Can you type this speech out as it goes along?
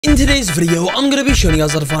In today's video, I'm going to be showing you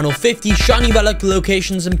guys how to find all 50 shiny relic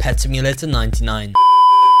locations in Pet Simulator 99.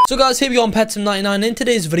 So guys, here we go on Pet Sim 99. In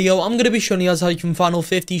today's video, I'm going to be showing you guys how you can find all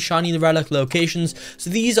 50 shiny relic locations. So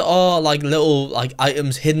these are like little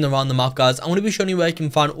items hidden around the map, guys. I'm going to be showing you where you can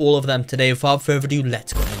find all of them today. Without further ado,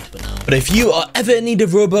 let's go into it now. But if you are ever in need of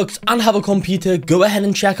Robux and have a computer, go ahead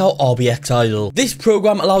and check out RBX. This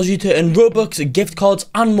program allows you to earn Robux, gift cards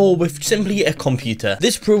and more with simply a computer.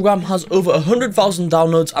 This program has over 100,000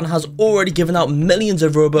 downloads and has already given out millions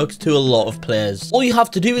of Robux to a lot of players. All you have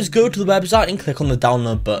to do is go to the website and click on the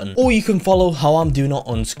download button, or you can follow how I'm doing it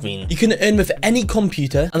on screen. You can earn with any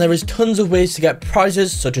computer, and there is tons of ways to get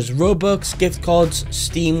prizes such as Robux, gift cards,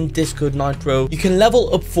 Steam, Discord Nitro. You can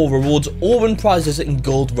level up for rewards or win prizes in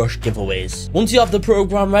Gold Rush giveaways. Once you have the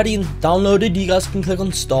program ready and downloaded, you guys can click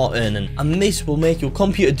on Start Earning, and this will make your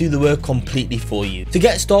computer do the work completely for you. To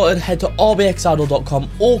get started, head to rbxidol.com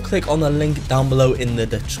or click on the link down below in the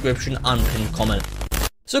description and pinned comment.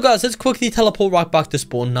 So guys, let's quickly teleport right back to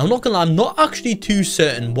spawn. Now, not gonna lie, I'm not actually too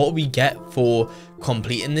certain what we get for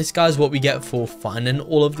completing this, guys, what we get for finding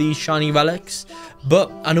all of these shiny relics, but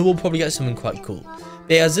I know we'll probably get something quite cool.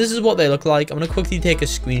 But yeah, this is what they look like. I'm gonna quickly take a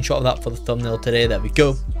screenshot of that for the thumbnail today. There we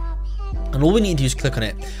go. And all we need to do is click on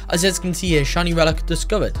it. As you guys can see here, shiny relic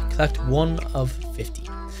discovered. Collect 1 of 50.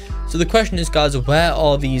 So the question is, guys, where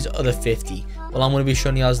are these other 50? Well, I'm going to be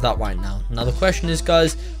showing you guys that right now. Now, the question is,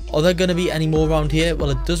 guys, are there going to be any more around here? Well,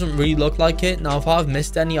 it doesn't really look like it. Now, if I've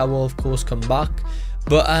missed any, I will, of course, come back.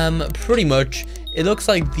 But pretty much, it looks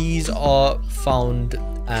like these are found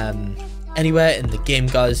anywhere in the game,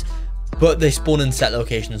 guys. But they spawn in set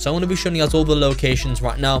locations. So I'm going to be showing you guys all the locations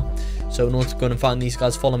right now. So in order to go and find these,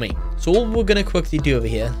 guys, follow me. So all we're going to quickly do over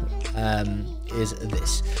here is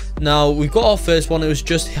this. Now, we've got our first one. It was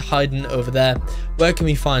just hiding over there. Where can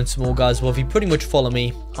we find some more, guys? Well, if you pretty much follow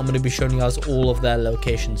me, I'm going to be showing you guys all of their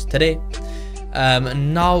locations today.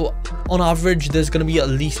 Now, on average, there's going to be at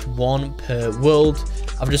least one per world.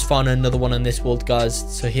 I've just found another one in this world,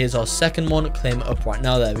 guys. So here's our second one. Claim it up right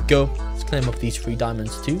now. There we go. Let's claim up these 3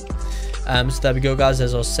 diamonds too. So there we go, guys.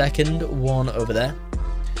 There's our second one over there.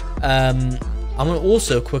 I'm going to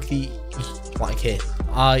also quickly, right here,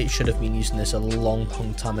 I should have been using this a long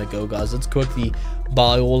time ago, guys. Let's quickly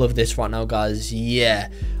buy all of this right now, guys. Yeah,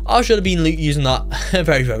 I should have been using that a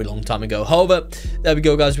very long time ago. However, there we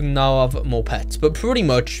go, guys. We now have more pets. But pretty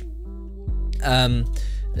much,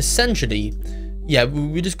 essentially, yeah,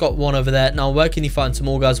 we just got one over there. Now, where can you find some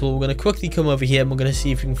more, guys? Well, we're going to quickly come over here and we're going to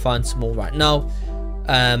see if we can find some more right now.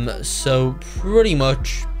 So pretty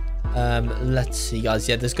much, let's see, guys.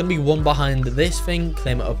 Yeah, there's gonna be one behind this thing.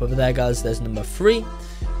 Claim it up over there, guys. There's number 3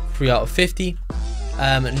 out of 50.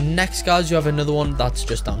 Next, guys, you have another one that's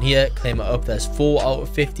just down here. Claim it up. There's 4 out of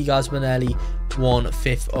 50, guys. We're nearly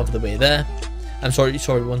 1/5 of the way there. I'm sorry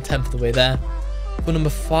 1/10 of the way there. For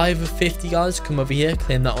number 5 of 50, guys, come over here,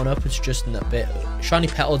 claim that one up. It's just in a bit. Shiny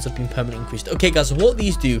pet odds have been permanently increased. Okay, guys, so what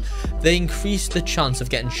these do, they increase the chance of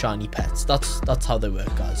getting shiny pets. That's how they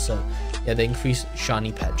work, guys. So yeah, they increase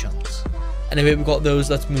shiny pet chance. Anyway, we've got those.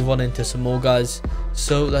 Let's move on into some more, guys.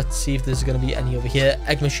 So let's see if there's going to be any over here.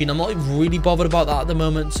 Egg machine, I'm not really bothered about that at the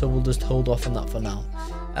moment, so we'll just hold off on that for now.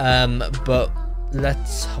 But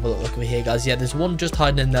let's have a look over here, guys. Yeah, there's one just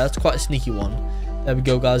hiding in there. That's quite a sneaky one. There we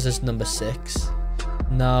go, guys. There's number 6.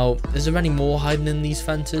 Now, is there any more hiding in these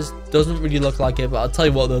fences? Doesn't really look like it, but I'll tell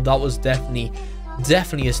you what, though, that was definitely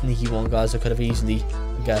a sneaky one, guys. I could have easily,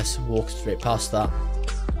 I guess, walked straight past that.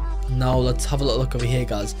 Now, let's have a little look over here,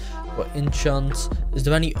 guys. What enchants? Is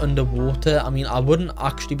there any underwater? I mean, I wouldn't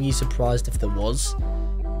actually be surprised if there was.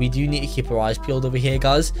 We do need to keep our eyes peeled over here,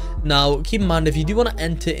 guys. Now, keep in mind, if you do want to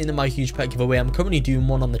enter into my huge pet giveaway, I'm currently doing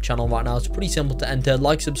one on the channel right now. It's pretty simple to enter.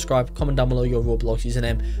 Like, subscribe, comment down below your Roblox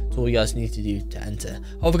username. That's all you guys need to do to enter.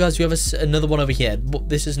 However, guys, we have another one over here.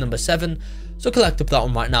 This is number 7. So collect up that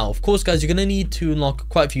one right now. Of course, guys, you're going to need to unlock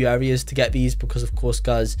quite a few areas to get these because, of course,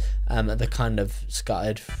 guys, they're kind of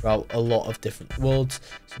scattered throughout a lot of different worlds.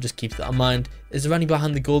 So just keep that in mind. Is there any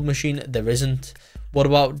behind the gold machine? There isn't. What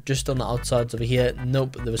about just on the outsides over here?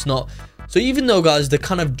 Nope, there was not. So even though, guys, they're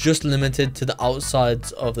kind of just limited to the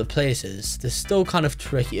outsides of the places, they're still kind of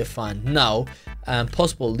tricky to find. Now,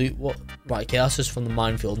 possible loot. What? Right, okay, that's just from the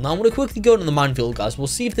minefield. Now, I'm going to quickly go into the minefield, guys. We'll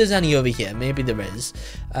see if there's any over here. Maybe there is.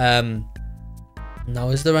 Now,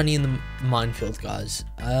 is there any in the minefield, guys?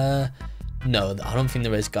 No, I don't think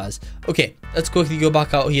there is, guys. Okay, let's quickly go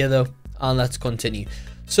back out here, though, and let's continue.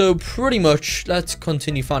 So pretty much, let's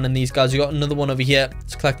continue finding these, guys. We got another one over here.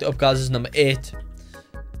 Let's collect it up, guys. This is number 8.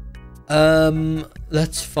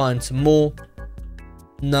 Let's find some more.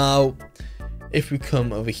 Now, If we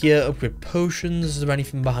come over here, upgrade potions, is there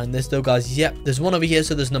anything behind this though, guys? Yep, there's one over here,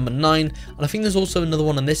 so there's number 9, and I think there's also another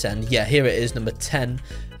one on this end. Yeah, here it is, number 10.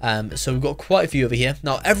 So we've got quite a few over here.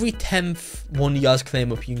 Now, every 10th one you guys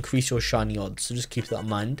claim up, you increase your shiny odds, so just keep that in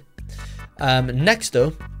mind. Next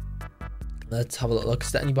though, let's have a look.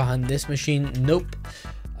 Is there any behind this machine? Nope.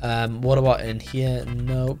 What about in here?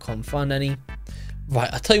 No, can't find any. Right,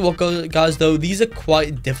 I'll tell you what, guys, though, these are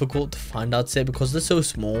quite difficult to find, I'd say, because they're so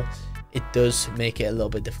small. It does make it a little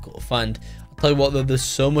bit difficult to find. I'll tell you what, though, there's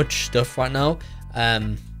so much stuff right now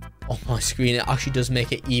on my screen. It actually does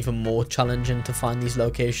make it even more challenging to find these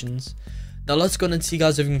locations. Now, let's go and see,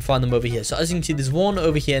 guys, if we can find them over here. So, as you can see, there's one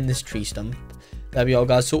over here in this tree stump. There we are,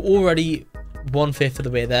 guys. So, already 1/5 of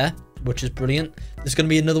the way there, which is brilliant. There's going to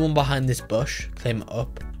be another one behind this bush. Claim it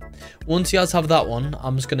up. Once you guys have that one,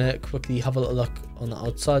 I'm just going to quickly have a little look on the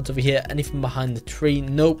outsides over here. Anything behind the tree?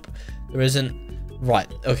 Nope, there isn't. Right,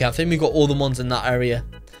 okay, I think we got all the ones in that area.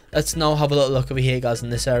 Let's now have a little look over here, guys,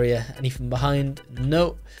 in this area. Anything behind?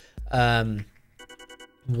 No.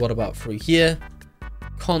 What about through here?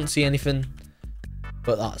 Can't see anything,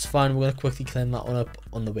 but that's fine. We're going to quickly claim that one up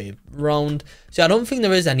on the way around. See, I don't think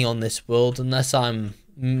there is any on this world unless I'm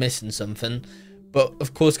missing something. But,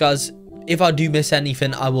 of course, guys, if I do miss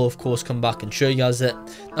anything, I will, of course, come back and show you guys it.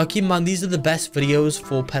 Now, keep in mind, these are the best videos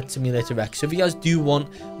for Pet Simulator X. So, if you guys do want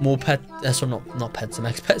more Pet Sim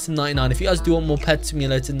 99. If you guys do want more Pet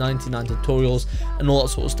Simulator 99 tutorials and all that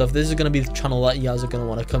sort of stuff, this is going to be the channel that you guys are going to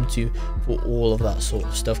want to come to for all of that sort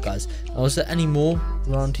of stuff, guys. Now, is there any more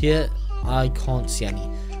around here? I can't see any.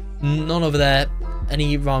 None over there.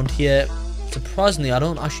 Any around here? Surprisingly, I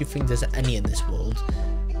don't actually think there's any in this world,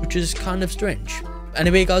 which is kind of strange.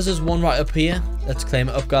 Anyway, guys, there's one right up here. Let's claim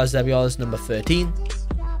it up, guys. There we are. It's number 13.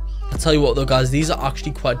 I'll tell you what, though, guys, these are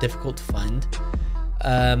actually quite difficult to find.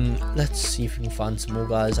 Let's see if we can find some more,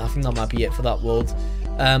 guys. I think that might be it for that world.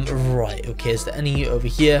 Right, okay, is there any over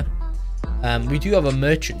here? We do have a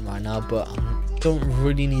merchant right now, but I don't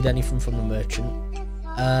really need anything from the merchant.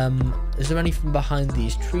 Is there anything behind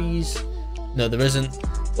these trees? No, there isn't.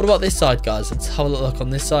 What about this side, guys? Let's have a look on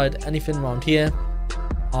this side. Anything around here?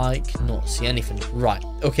 I cannot see anything. Right,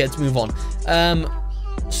 okay, let's move on.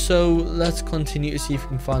 So let's continue to see if we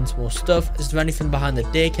can find some more stuff. Is there anything behind the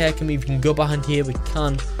daycare? Can we even go behind here? We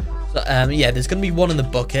can. So, yeah, there's gonna be one in the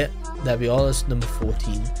bucket. There we are. That's number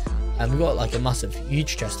 14. And we've got like a massive,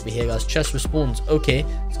 huge chest over here, guys. Chest respawns. Okay,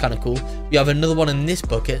 it's kind of cool. We have another one in this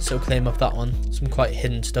bucket, so claim up that one. Some quite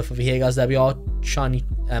hidden stuff over here, guys. There we are. Shiny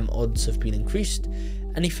odds have been increased.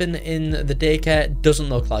 Anything in the daycare? Doesn't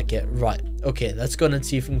look like it. Right, okay, let's go and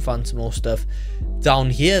see if we can find some more stuff down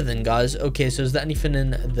here then, guys. Okay, so is there anything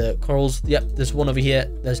in the corals? Yep, there's one over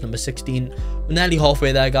here. There's number 16. We're nearly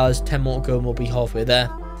halfway there, guys. 10 more to go and we'll be halfway there.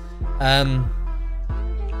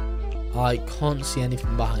 I can't see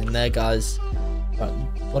anything behind there, guys. Right,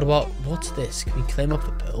 what about, what's this? Can we claim up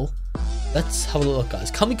the pearl? Let's have a look, guys.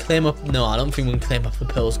 Can we claim up? No, I don't think we can claim up the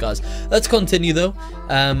pearls, guys. Let's continue, though.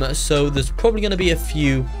 So there's probably going to be a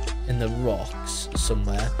few in the rocks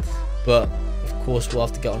somewhere. But, of course, we'll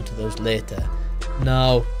have to get onto those later.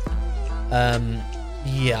 Now,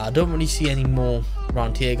 yeah, I don't really see any more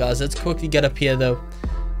around here, guys. Let's quickly get up here, though.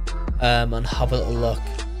 And have a little look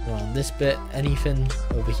around this bit. Anything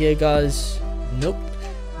over here, guys? Nope.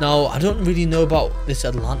 Now, I don't really know about this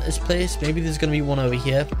Atlantis place. Maybe there's going to be one over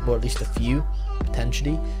here, or at least a few,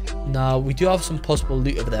 potentially. Now, we do have some possible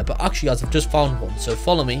loot over there, but actually, guys, I've just found one. So,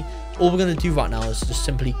 follow me. All we're going to do right now is just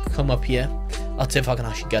simply come up here. Let's see if I can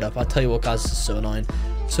actually get up. I'll tell you what, guys, this is so annoying.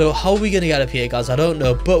 So, how are we going to get up here, guys? I don't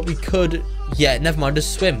know, but we could... Yeah, never mind,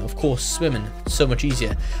 just swim. Of course, swimming. So much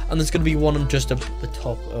easier. And there's going to be one just up the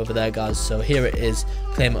top over there, guys. So, here it is.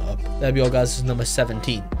 Claim it up. There we go, guys. This is number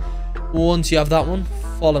 17. Once you have that one,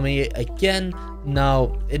 follow me again.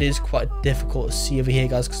 Now, it is quite difficult to see over here,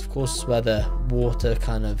 guys, because, of course, it's where the water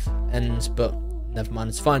kind of ends, but never mind,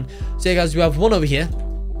 it's fine. So, yeah, guys, we have one over here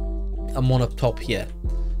and one up top here.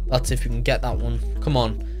 That's if we can get that one. Come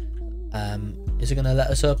on. Is it going to let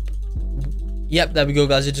us up? Yep, there we go,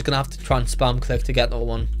 guys. You're just going to have to try and spam click to get that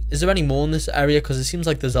one. Is there any more in this area? Because it seems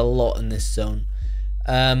like there's a lot in this zone.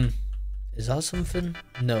 Is that something?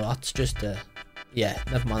 No, that's just a... Yeah,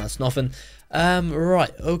 never mind, that's nothing.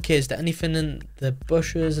 Right, okay, is there anything in the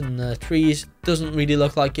bushes and the trees? Doesn't really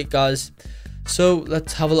look like it, guys. So,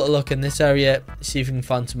 let's have a little look in this area, see if we can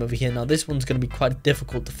find some over here. Now, this one's going to be quite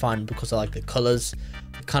difficult to find because I like the colours.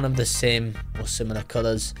 They're kind of the same or similar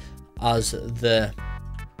colours as the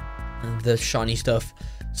shiny stuff.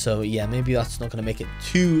 So, yeah, maybe that's not going to make it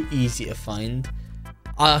too easy to find.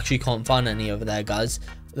 I actually can't find any over there, guys.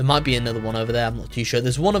 There might be another one over there, I'm not too sure.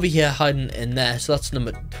 There's one over here hiding in there, so that's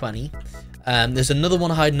number 20. There's another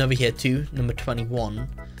one hiding over here too, number 21.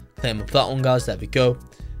 Claim up that one, guys. There we go.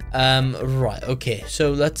 Right, okay,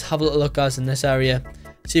 so let's have a little look, guys, in this area.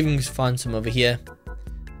 See if we can find some over here.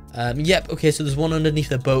 Yep, okay, so there's one underneath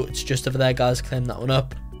the boat. It's just over there, guys. Claim that one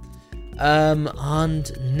up.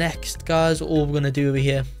 And next, guys, all we're gonna do over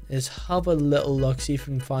here is have a little look, see if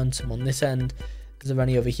we can find some on this end. Is there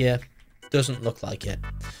any over here? Doesn't look like it.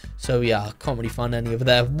 So yeah, I can't really find any over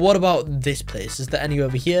there. What about this place? Is there any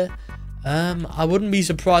over here? I wouldn't be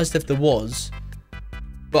surprised if there was,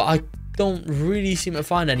 but I don't really seem to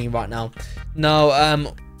find any right now.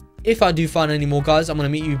 Now, if I do find any more, guys, I'm gonna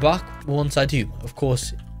meet you back once I do. Of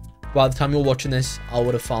course, by the time you're watching this, I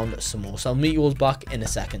would have found some more. So I'll meet you all back in a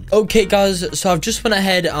second. Okay, guys, so I've just went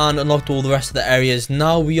ahead and unlocked all the rest of the areas.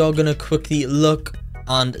 Now we are going to quickly look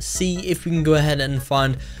and see if we can go ahead and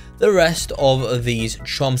find the rest of these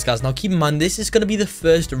charms, guys. Now keep in mind, this is going to be the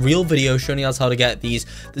first real video showing you guys how to get these.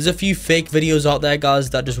 There's a few fake videos out there, guys,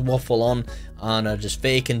 that just waffle on and are just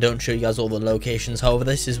fake and don't show you guys all the locations. However,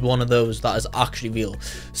 this is one of those that is actually real.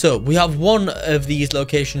 So we have one of these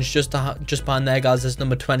locations just behind there, guys. That's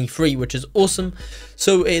number 23, which is awesome.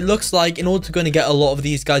 So it looks like in order to go and get a lot of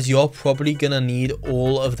these, guys, you're probably gonna need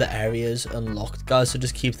all of the areas unlocked, guys. So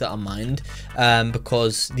just keep that in mind,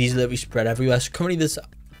 because these are literally spread everywhere. So currently there's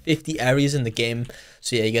 50 areas in the game,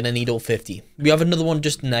 so yeah, you're gonna need all 50. We have another one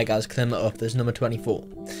just in there, guys. Claim it up. There's number 24.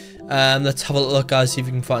 Let's have a look, guys, see if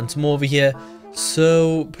we can find some more over here.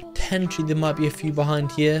 So potentially there might be a few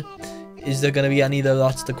behind here. Is there gonna be any though?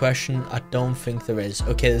 That's the question. I don't think there is.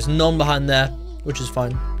 Okay, there's none behind there, which is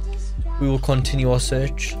fine. We will continue our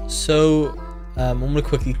search. So I'm gonna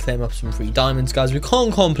quickly claim up some free diamonds, guys. We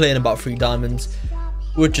can't complain about free diamonds,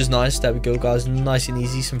 which is nice. There we go, guys. Nice and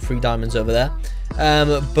easy, some free diamonds over there.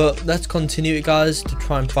 But let's continue it, guys, to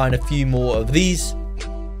try and find a few more of these.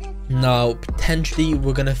 Now potentially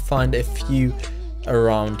we're gonna find a few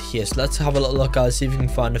around here, so let's have a little look, guys, see if we can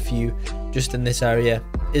find a few just in this area.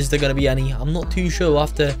 Is there gonna be any? I'm not too sure. We'll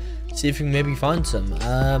have to see if we can maybe find some.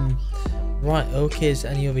 Right, okay, is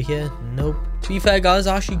there any over here? Nope. To be fair, guys,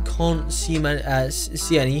 I actually can't see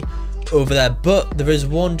any over there, but there is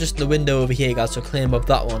one just in the window over here, guys, so claim up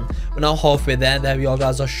that one. We're now halfway there. There we are,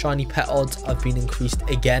 guys. Our shiny pet odds have been increased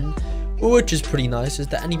again, which is pretty nice. Is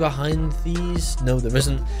there any behind these? No, there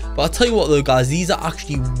isn't. But I'll tell you what though, guys, these are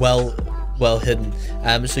actually well hidden,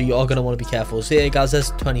 so you are going to want to be careful. So yeah, guys,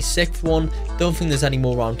 there's 26th one. Don't think there's any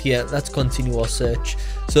more around here. Let's continue our search.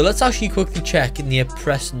 So let's actually quickly check near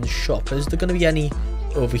Preston's shop. Is there going to be any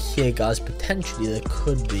over here, guys? Potentially there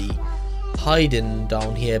could be hiding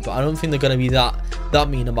down here, but I don't think they're going to be that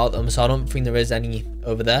mean about them, so I don't think there is any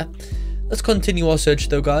over there. Let's continue our search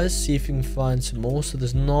though, guys, see if we can find some more. So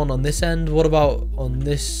there's none on this end. What about on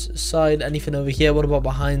this side? Anything over here? What about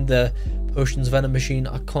behind the potions venom machine?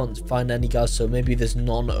 I can't find any, guys, so maybe there's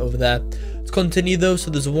none over there. Let's continue though. So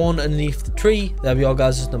there's one underneath the tree. There we are,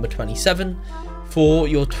 guys. It's number 27. For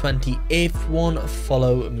your 28th one,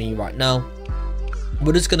 follow me right now.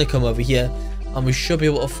 We're just gonna come over here and we should be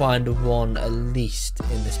able to find one at least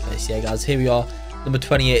in this place. Yeah, guys, here we are. Number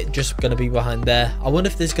 28, just going to be behind there. I wonder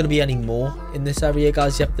if there's going to be any more in this area,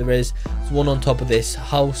 guys. Yep, there is. There's one on top of this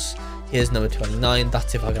house. Here's number 29.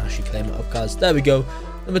 That's if I can actually claim it up, guys. There we go.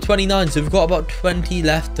 Number 29. So we've got about 20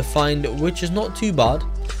 left to find, which is not too bad.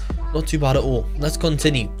 Not too bad at all. Let's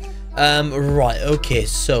continue. Right, okay.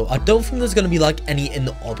 So I don't think there's going to be like any in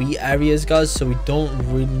the obby areas, guys. So we don't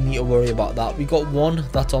really need to worry about that. We got one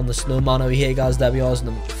that's on the snowman over here, guys. There we are. It's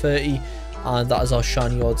number 30. And that is our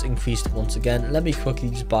shiny odds increased once again. Let me quickly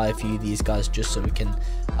just buy a few of these, guys, just so we can,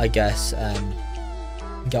 I guess,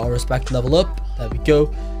 get our respect level up. There we go.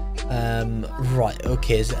 Right,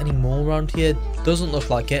 okay, is there any more around here? Doesn't look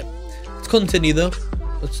like it. Let's continue though.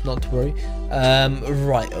 Let's not worry.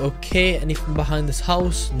 Right, okay, anything behind this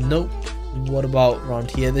house? Nope. What about around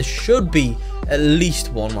here? There should be at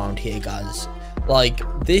least one around here, guys. Like,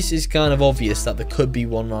 this is kind of obvious that there could be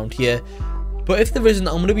one around here, but if there isn't,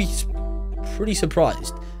 I'm gonna be pretty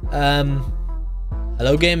surprised.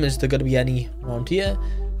 Hello game, is there gonna be any around here?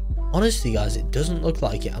 Honestly, guys, it doesn't look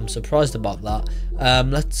like it. I'm surprised about that.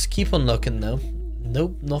 Let's keep on looking though.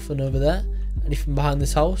 Nope, nothing over there. Anything behind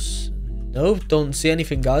this house? Nope, don't see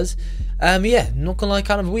anything, guys. Yeah, not gonna lie,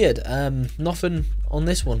 kind of weird. Nothing on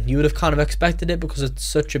this one. You would have kind of expected it because it's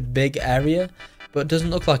such a big area, but it doesn't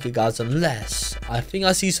look like it, guys, unless I think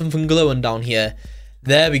I see something glowing down here.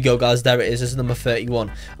 There we go, guys. There it is. This is number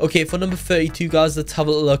 31. Okay, for number 32, guys, let's have a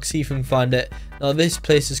little look, see if we can find it. Now, this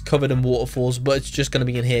place is covered in waterfalls, but it's just going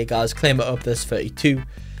to be in here, guys. Claim it up. There's 32.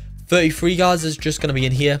 33, guys, is just going to be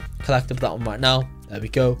in here. Collect up that one right now. There we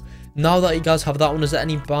go. Now that you guys have that one, is there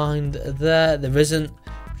any behind there? There isn't.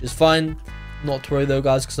 which is fine. Not to worry though,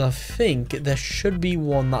 guys, because I think there should be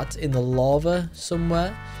one that's in the lava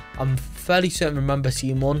somewhere. I'm fairly certain I remember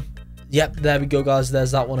seeing one. Yep, there we go, guys.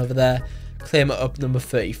 There's that one over there. Claim it up, number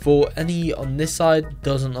 34. Any on this side?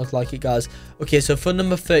 Doesn't look like it, guys. Okay, so for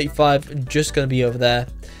number 35, just going to be over there.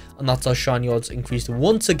 And that's our shiny odds increased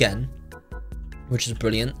once again, which is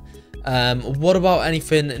brilliant. What about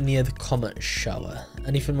anything near the comet shower?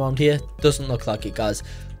 Anything around here? Doesn't look like it, guys.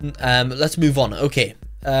 Let's move on. Okay.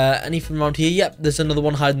 Anything around here? Yep, there's another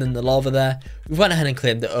one hiding in the lava there. We went ahead and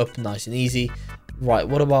claimed it up, nice and easy. Right,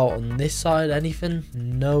 what about on this side? Anything?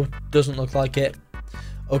 No, doesn't look like it.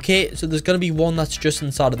 Okay, so there's going to be one that's just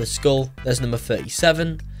inside of the skull. There's number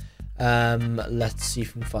 37. Let's see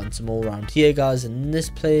if we can find some more around here, guys. In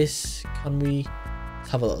this place, can we?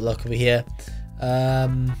 Let's have a little look over here.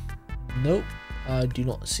 Nope, I do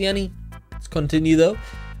not see any. Let's continue though.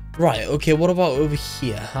 Right, okay, what about over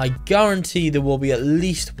here? I guarantee there will be at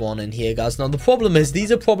least one in here, guys. Now, the problem is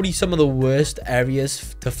these are probably some of the worst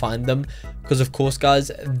areas to find them because, of course,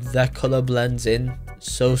 guys, their color blends in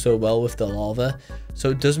so well with the lava. So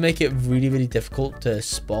it does make it really difficult to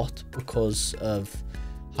spot because of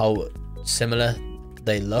how similar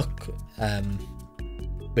they look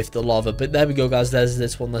with the lava. But there we go, guys. There's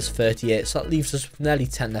this one. That's 38, so that leaves us with nearly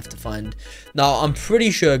 10 left to find. Now I'm pretty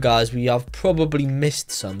sure, guys, we have probably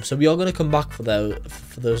missed some, so we are going to come back for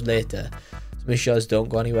those later, so make sure you guys don't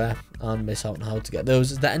go anywhere and miss out on how to get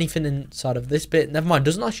those. Is there anything inside of this bit? Never mind,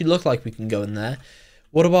 doesn't actually look like we can go in there.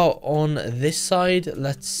 What about on this side?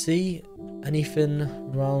 Let's see. Anything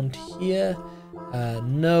around here?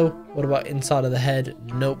 No. What about inside of the head?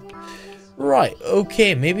 Nope. Right,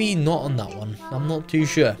 okay, maybe not on that one. I'm not too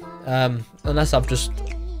sure. Unless I've just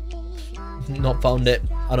not found it.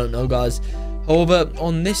 I don't know, guys. However,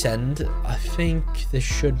 on this end, I think there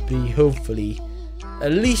should be, hopefully,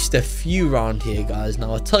 at least a few around here, guys.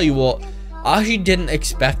 Now, I'll tell you what, I actually didn't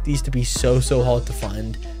expect these to be so hard to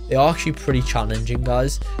find. They are actually pretty challenging,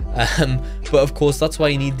 guys. But of course, that's why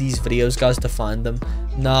you need these videos, guys, to find them.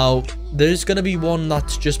 Now, there's going to be one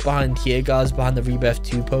that's just behind here, guys, behind the Rebirth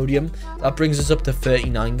 2 podium. That brings us up to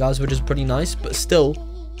 39, guys, which is pretty nice. But still,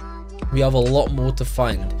 we have a lot more to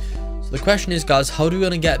find. So the question is, guys, how do we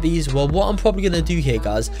going to get these? Well, what I'm probably going to do here,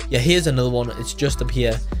 guys, yeah, here's another one. It's just up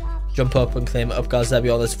here. Jump up and claim it up, guys. There we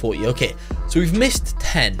are. There's 40. Okay, so we've missed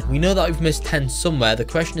 10. We know that we've missed 10 somewhere. The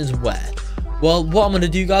question is where? Well, what I'm going to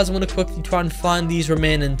do, guys, I'm going to quickly try and find these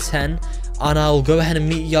remaining 10. And I'll go ahead and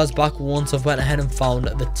meet you guys back once I've went ahead and found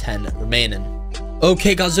the 10 remaining.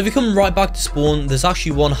 Okay, guys, so if we come right back to spawn, there's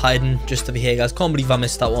actually one hiding just over here, guys. Can't believe I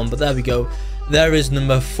missed that one, but there we go. There is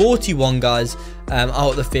number 41, guys, out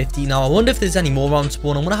of the 50. Now, I wonder if there's any more around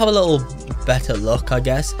spawn. I'm going to have a little better look, I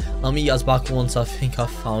guess. I'll meet you guys back once I think I've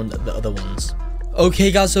found the other ones.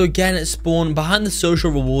 Okay, guys, so again, at spawn, behind the social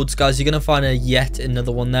rewards, guys, you're going to find yet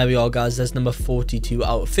another one. There we are, guys. There's number 42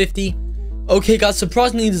 out of 50. Okay, guys,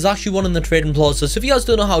 surprisingly, there's actually one in the trading plaza. So if you guys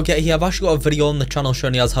don't know how to get here, I've actually got a video on the channel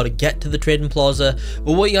showing you guys how to get to the trading plaza.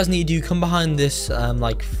 But what you guys need to do, come behind this,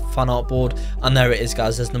 like, fan art board. And there it is,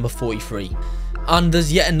 guys. There's number 43. And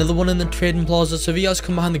there's yet another one in the trading plaza. So if you guys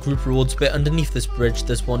come behind the group rewards bit underneath this bridge,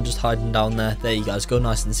 there's one just hiding down there. There you guys go,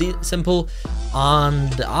 nice and simple.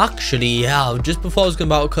 And actually, yeah, just before I was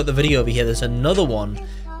about to cut the video over here, there's another one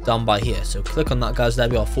down by here. So click on that, guys. There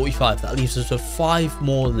we are, 45. That leaves us with 5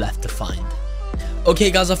 more left to find. Okay,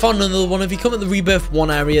 guys, I found another one. If you come at the Rebirth 1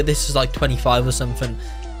 area, this is like 25 or something.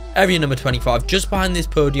 Area number 25, just behind this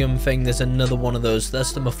podium thing, there's another one of those.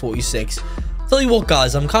 That's number 46. Tell you what,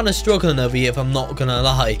 guys, I'm kind of struggling over here, if I'm not gonna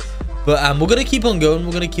lie. But we're gonna keep on going.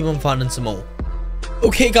 We're gonna keep on finding some more.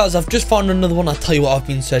 Okay, guys, I've just found another one. I tell you what, I've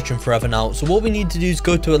been searching forever now. So what we need to do is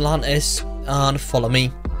go to Atlantis and follow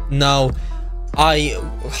me. Now, I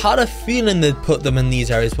had a feeling they'd put them in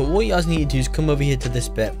these areas, but what you guys need to do is come over here to this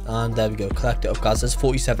bit, and there we go, collect it up, guys. There's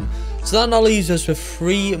 47. So that now leaves us with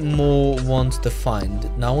 3 more ones to find.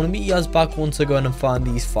 Now I want to meet you guys back once I go in and find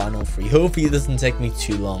these final 3. Hopefully it doesn't take me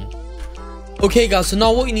too long. Okay, guys, so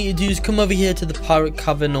now what you need to do is come over here to the pirate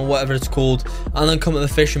cavern or whatever it's called, and then come at the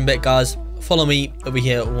fishing bit, guys. Follow me over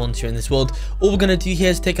here once you're in this world. All we're going to do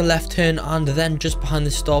here is take a left turn, and then just behind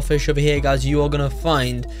the starfish over here, guys, you are going to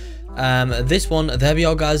find this one. There we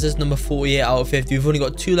are, guys. There's number 48 out of 50. We've only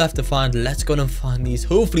got 2 left to find. Let's go and find these.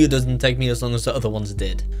 Hopefully it doesn't take me as long as the other ones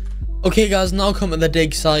did. Okay, guys, now come to the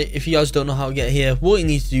dig site. If you guys don't know how to get here, what you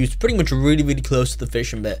need to do is pretty much really close to the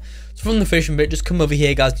fishing bit. So from the fishing bit, just come over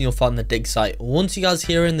here, guys, and you'll find the dig site. Once you guys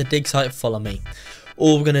here in the dig site, follow me.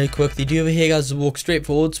 All we're going to quickly do over here, guys, is walk straight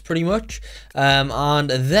forwards pretty much, and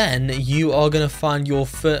then you are going to find your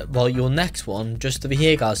next one just over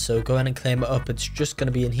here, guys. So go ahead and claim it up. It's just going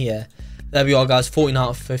to be in here. There we are, guys. 14 out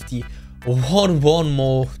of 50. One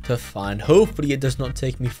more to find. Hopefully it does not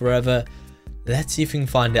take me forever. Let's see if we can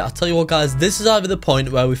find it. I'll tell you what, guys, this is either the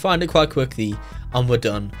point where we find it quite quickly and we're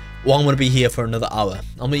done, or I'm going to be here for another hour.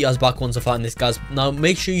 I'll meet you guys back once I find this, guys. Now,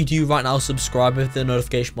 make sure you do right now subscribe with the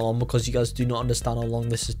notification bell on, because you guys do not understand how long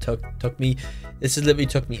this has took me. This has literally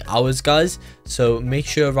took me hours, guys. So make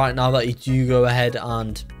sure right now that you do go ahead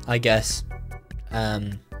and, I guess,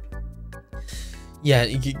 yeah,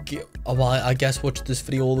 I guess watch this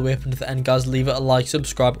video all the way up into the end, guys. Leave it a like,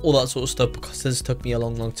 subscribe, all that sort of stuff, because this took me a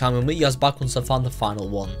long time. I'll meet you guys back once I find the final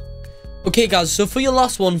one. Okay, guys, so for your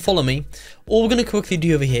last one, follow me. All we're going to quickly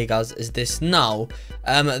do over here, guys, is this. Now,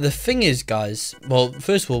 the thing is, guys, well,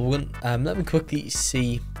 first of all, we're gonna, let me quickly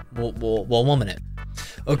see, well, 1 minute.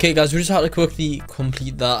 Okay, guys, we just had to quickly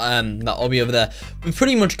complete that, that obby over there. But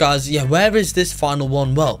pretty much, guys, yeah, where is this final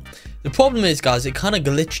one? Well, the problem is, guys, it kind of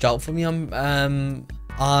glitched out for me,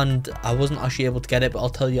 and I wasn't actually able to get it, but I'll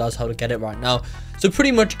tell you guys how to get it right now. So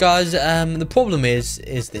pretty much, guys, the problem is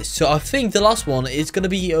this. So I think the last one is going to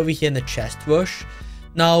be over here in the chest rush.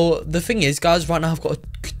 Now, the thing is, guys, right now I've got a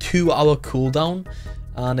 2-hour cooldown,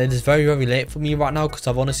 and it is very late for me right now, because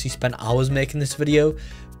I've honestly spent hours making this video.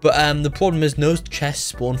 But the problem is no chests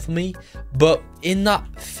spawn for me. But in that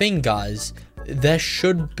thing, guys, there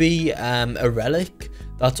should be a relic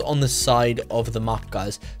that's on the side of the map,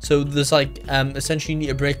 guys. So there's like essentially you need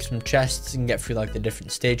to break some chests and get through like the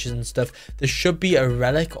different stages and stuff. There should be a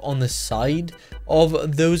relic on the side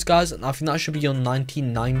of those, guys, and I think that should be your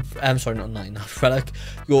 99th, sorry, not 99th relic,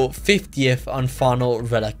 your 50th and final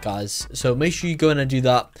relic, guys. So make sure you go in and do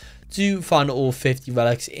that to find all 50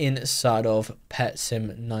 relics inside of Pet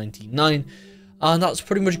Sim 99. And that's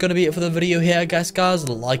pretty much going to be it for the video here, I guess, guys.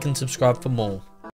 Like and subscribe for more.